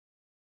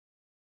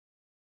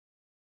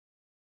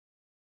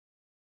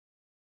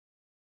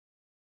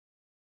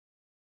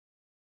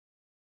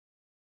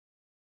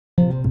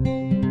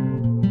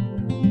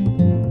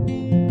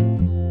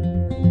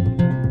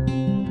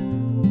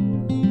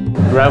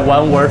grab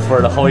one word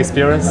for the whole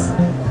experience.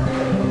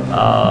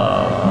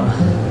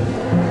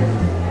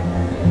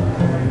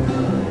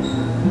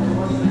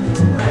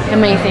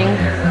 Amazing.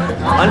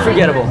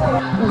 Unforgettable.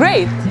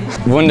 Great.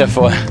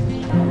 Wonderful.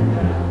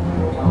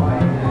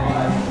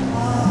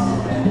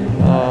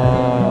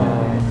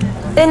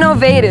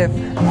 Innovative.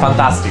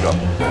 Fantastico.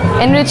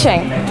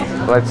 Enriching.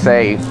 Let's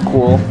say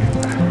cool.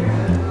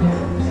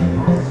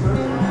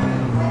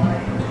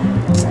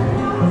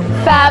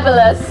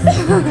 Fabulous.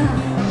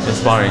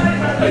 Inspiring.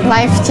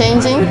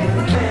 Life-changing.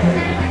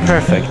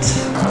 Perfect.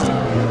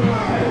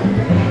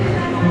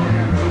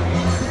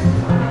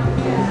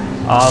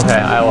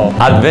 Okay, I will.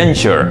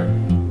 Adventure.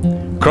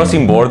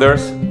 Crossing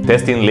borders,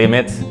 testing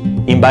limits,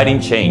 inviting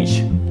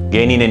change,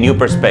 gaining a new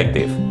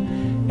perspective.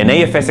 An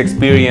AFS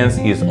experience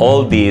is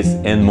all this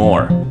and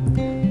more.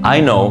 I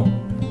know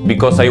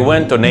because I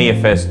went on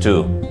AFS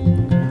too.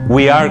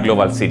 We are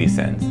global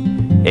citizens.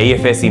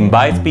 AFS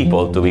invites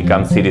people to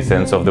become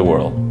citizens of the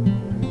world.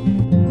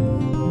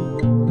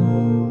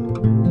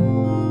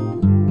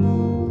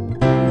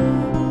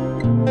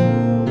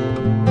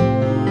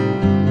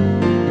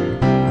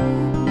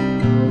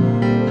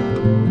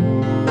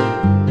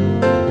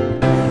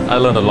 I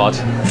learned a lot.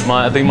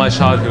 I think my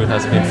childhood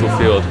has been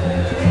fulfilled.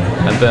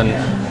 And then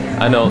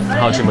I know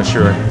how to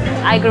mature.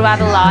 I grew up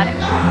a lot,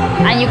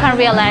 and you can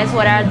realize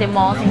what are the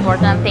most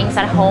important things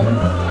at home.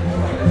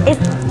 It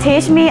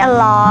teach me a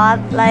lot,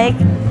 like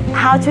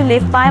how to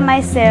live by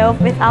myself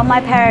without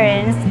my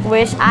parents,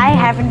 which I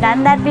haven't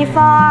done that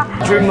before.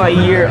 During my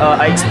year,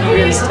 I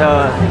experienced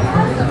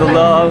the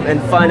love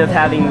and fun of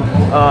having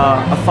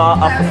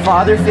a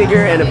father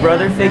figure and a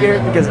brother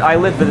figure, because I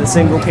live with a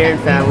single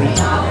parent family.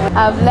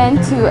 I've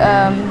learned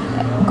to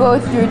go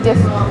through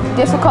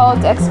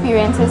difficult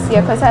experiences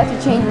here because I had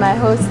to change my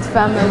host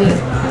family.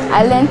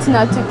 I learned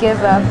not to give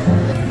up.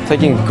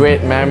 Taking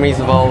great memories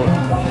of all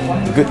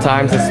the good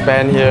times I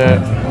spent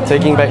here,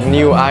 taking back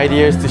new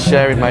ideas to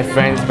share with my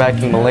friends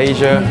back in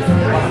Malaysia,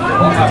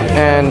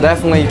 and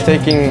definitely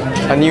taking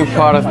a new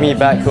part of me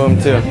back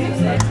home too.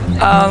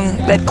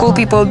 That cool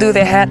people do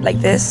their hat like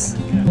this,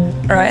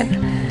 right?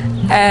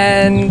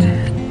 And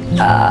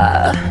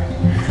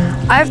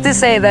I have to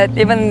say that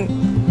even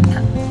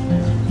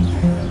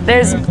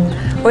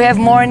we have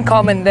more in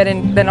common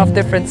than of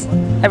difference.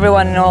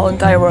 Everyone in the whole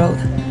entire world.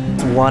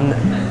 One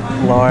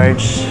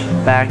large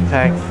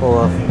backpack full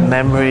of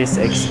memories,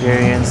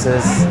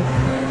 experiences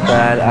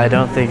that I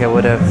don't think I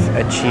would have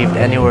achieved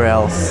anywhere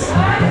else.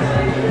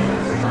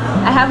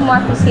 I have more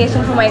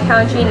appreciation for my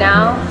country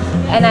now,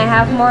 and I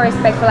have more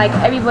respect for like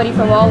everybody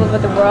from all over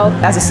the world.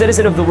 As a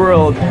citizen of the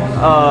world,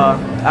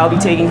 I'll be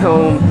taking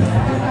home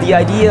the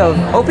idea of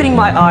opening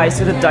my eyes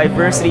to the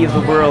diversity of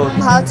the world.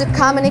 How to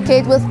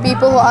communicate with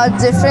people who are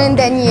different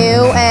than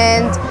you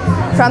and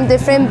from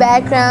different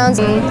backgrounds.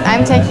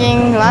 I'm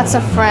taking lots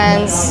of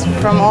friends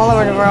from all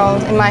over the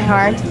world in my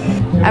heart.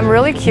 I'm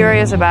really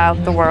curious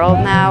about the world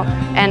now,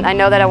 and I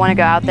know that I want to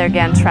go out there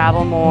again,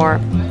 travel more,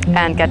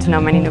 and get to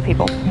know many new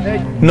people.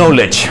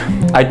 Knowledge.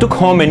 I took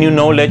home a new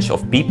knowledge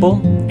of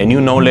people, a new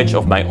knowledge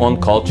of my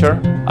own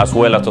culture, as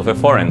well as of a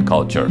foreign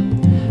culture.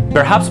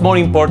 Perhaps more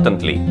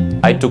importantly,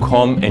 I took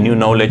home a new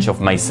knowledge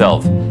of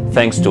myself,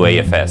 thanks to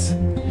AFS.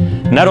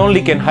 Not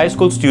only can high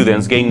school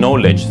students gain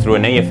knowledge through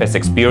an AFS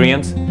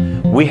experience,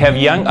 we have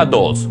young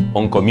adults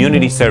on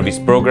community service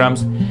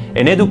programs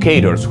and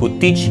educators who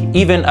teach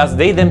even as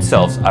they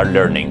themselves are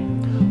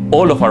learning.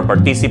 All of our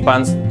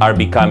participants are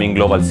becoming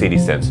global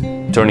citizens,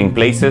 turning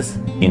places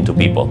into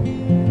people.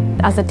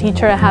 As a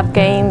teacher, I have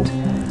gained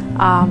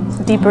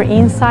deeper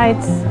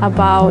insights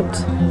about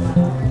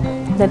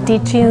the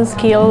teaching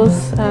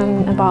skills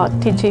and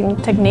about teaching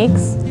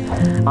techniques.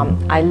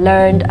 I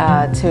learned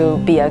to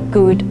be a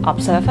good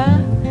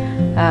observer,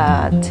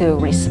 to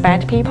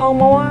respect people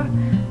more,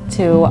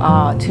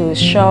 to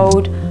show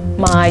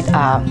my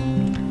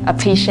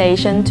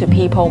appreciation to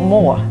people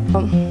more.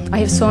 I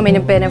have so many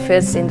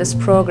benefits in this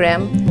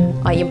program.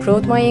 I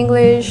improved my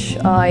English,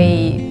 I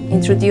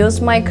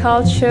introduced my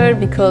culture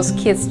because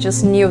kids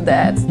just knew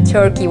that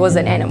Turkey was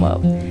an animal.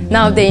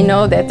 Now they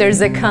know that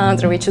there's a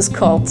country which is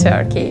called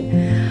Turkey.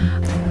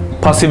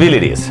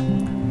 Possibilities.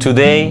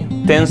 Today,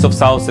 tens of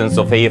thousands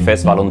of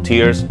AFS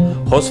volunteers,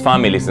 host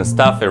families and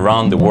staff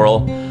around the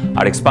world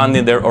are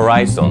expanding their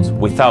horizons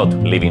without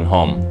leaving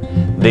home.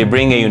 They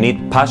bring a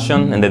unique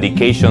passion and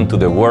dedication to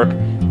their work,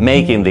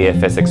 making the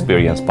AFS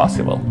experience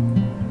possible.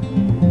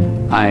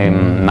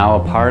 I'm now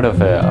a part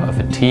of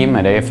a team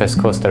at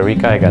AFS Costa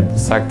Rica. I got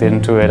sucked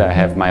into it. I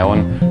have my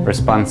own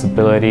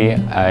responsibility.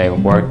 I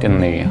worked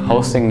in the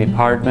hosting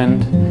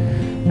department,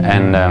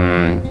 and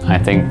I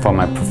think for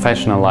my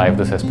professional life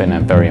this has been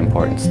a very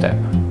important step.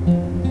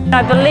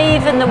 I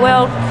believe in the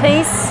world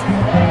peace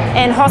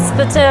and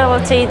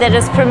hospitality that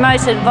is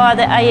promoted by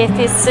the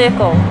AFS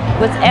circle.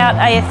 Without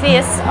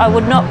AFS, I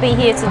would not be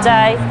here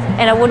today,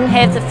 and I wouldn't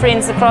have the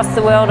friends across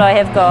the world I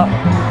have got.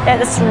 That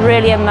is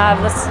really a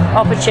marvellous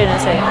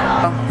opportunity.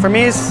 For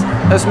me,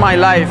 it's my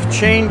life.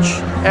 Change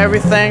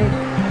everything.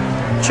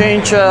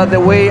 Change the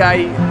way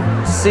I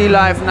see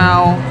life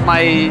now.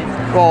 My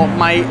well,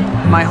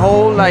 my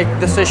whole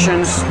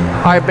decisions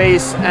are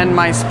based on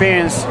my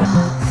experience.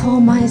 For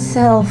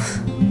myself,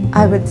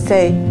 I would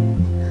say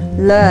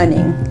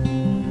learning,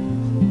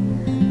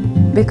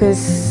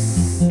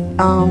 because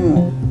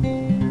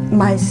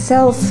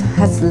myself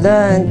has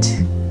learned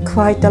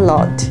quite a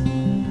lot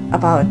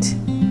about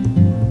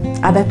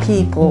other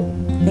people,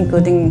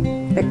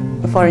 including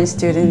foreign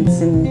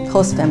students and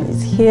host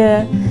families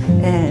here,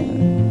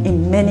 and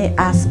in many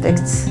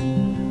aspects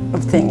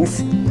of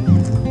things.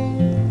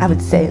 I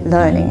would say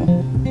learning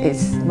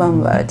is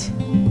one word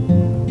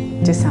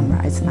to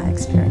summarize my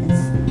experience.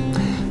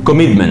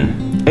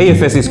 Commitment.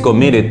 AFS is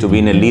committed to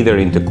being a leader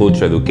in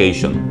intercultural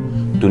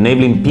education, to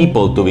enabling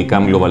people to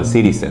become global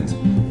citizens,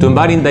 to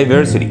embodying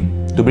diversity,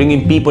 to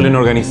bringing people and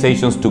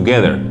organizations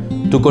together,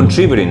 to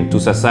contributing to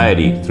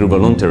society through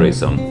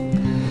voluntarism.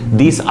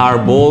 These are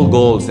bold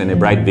goals and a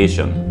bright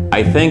vision.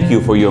 I thank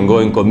you for your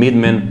ongoing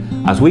commitment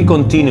as we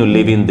continue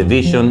living the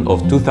vision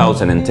of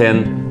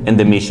 2010 and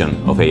the mission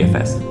of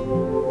AFS.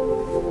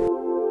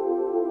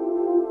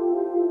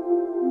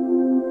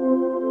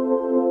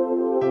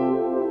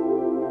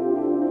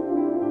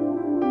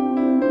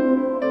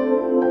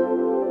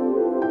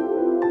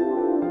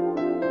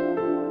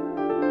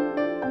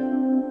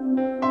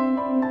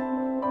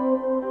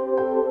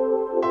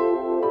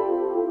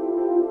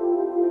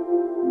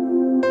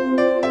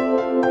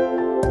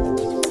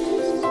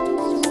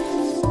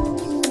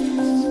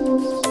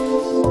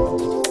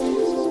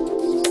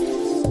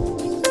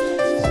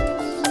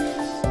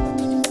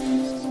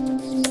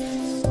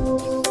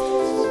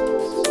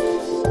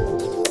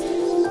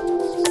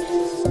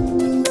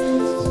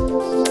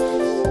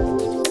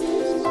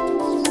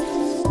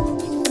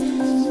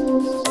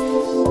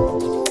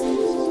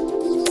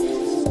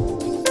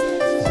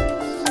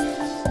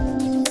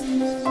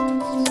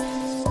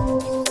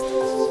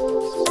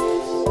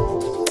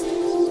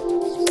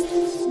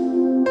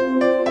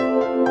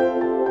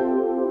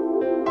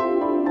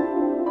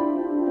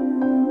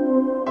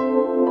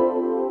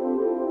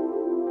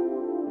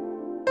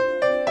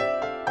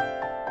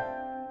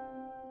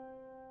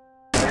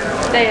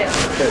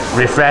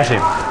 Refreshing.